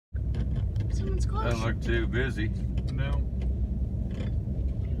someone's car. Doesn't look too busy. No.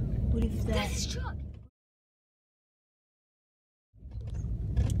 What if that's truck?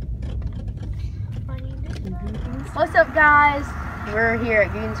 What's up, guys? We're here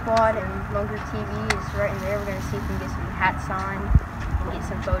at Googan Squad, and LunkersTV is right in there. We're gonna see if we can get some hats signed and get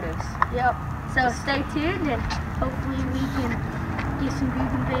some photos. Yep. So stay tuned, and hopefully we can get some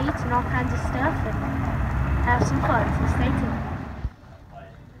Googan baits and all kinds of stuff and have some fun. So stay tuned.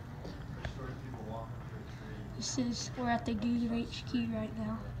 We're at the Googan HQ right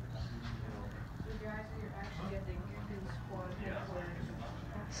now.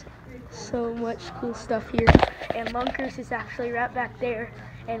 So much cool stuff here, and Lunkers is actually right back there,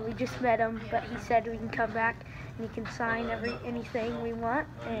 and we just met him, but he said we can come back and he can sign anything we want,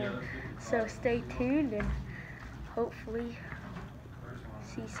 and so stay tuned and hopefully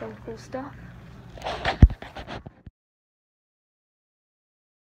see some cool stuff.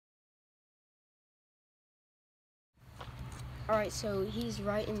 Alright, so he's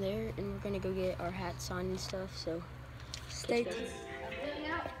right in there, and we're gonna go get our hats signed and stuff, so stay tuned.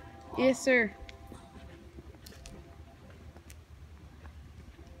 Yes, sir.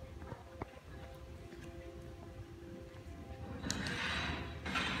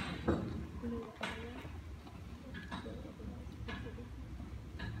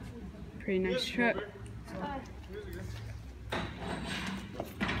 Pretty nice truck.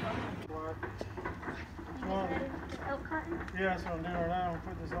 Yeah, that's what I'm doing right now. I'm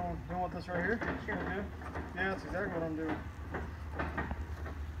putting this on. You want this right here? Sure. Yeah, that's exactly what I'm doing.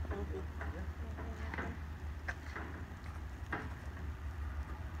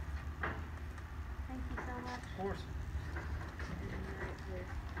 Thank you so much. Of course.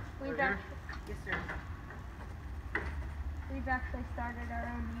 We've actually started our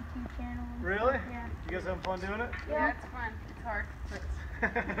own YouTube channel. Really? Yeah. You guys having fun doing it? Yeah, it's fun. It's hard.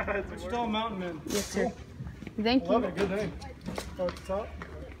 What you call Mountain Men? Yes, sir. Thank you. Love it. Good name. Start at the top.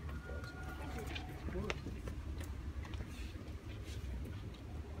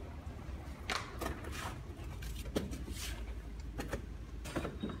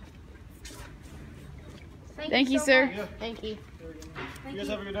 Thank you, sir. Yeah. Thank you. You guys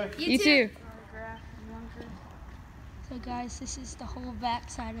have a good day. You too. So guys, this is the whole back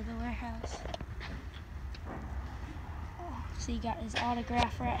side of the warehouse. So you got his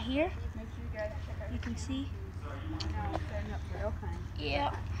autograph right here. You can see.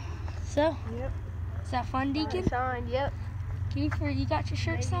 Yep. So, is that fun, Deacon? Signed, yep. Kiefer, you got your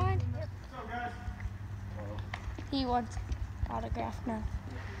shirt signed? Yep. He wants autograph now.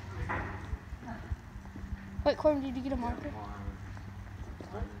 Wait, Corbin, did you get a marker?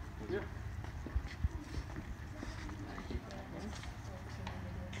 Yep.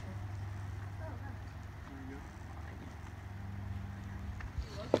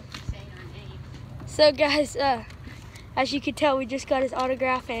 So guys, as you can tell, we just got his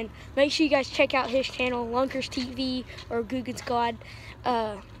autograph, and make sure you guys check out his channel, LunkersTV or Googan Squad.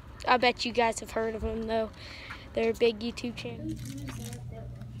 I bet you guys have heard of them though. They're a big YouTube channel.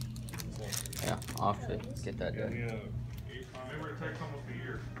 Yeah, I'll have to get that done.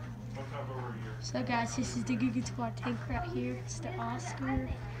 So guys, this is the Googan Squad tank right here. It's the Oscar,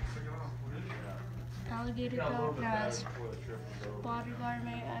 alligator dog, water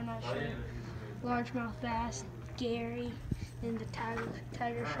garment, I'm not sure, largemouth bass, Gary, and the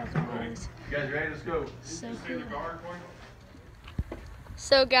tiger shuffle. You guys ready? Let's go. So cool.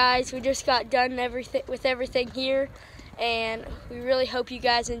 So guys, we just got done with everything here, and we really hope you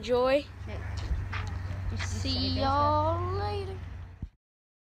guys enjoy. See y'all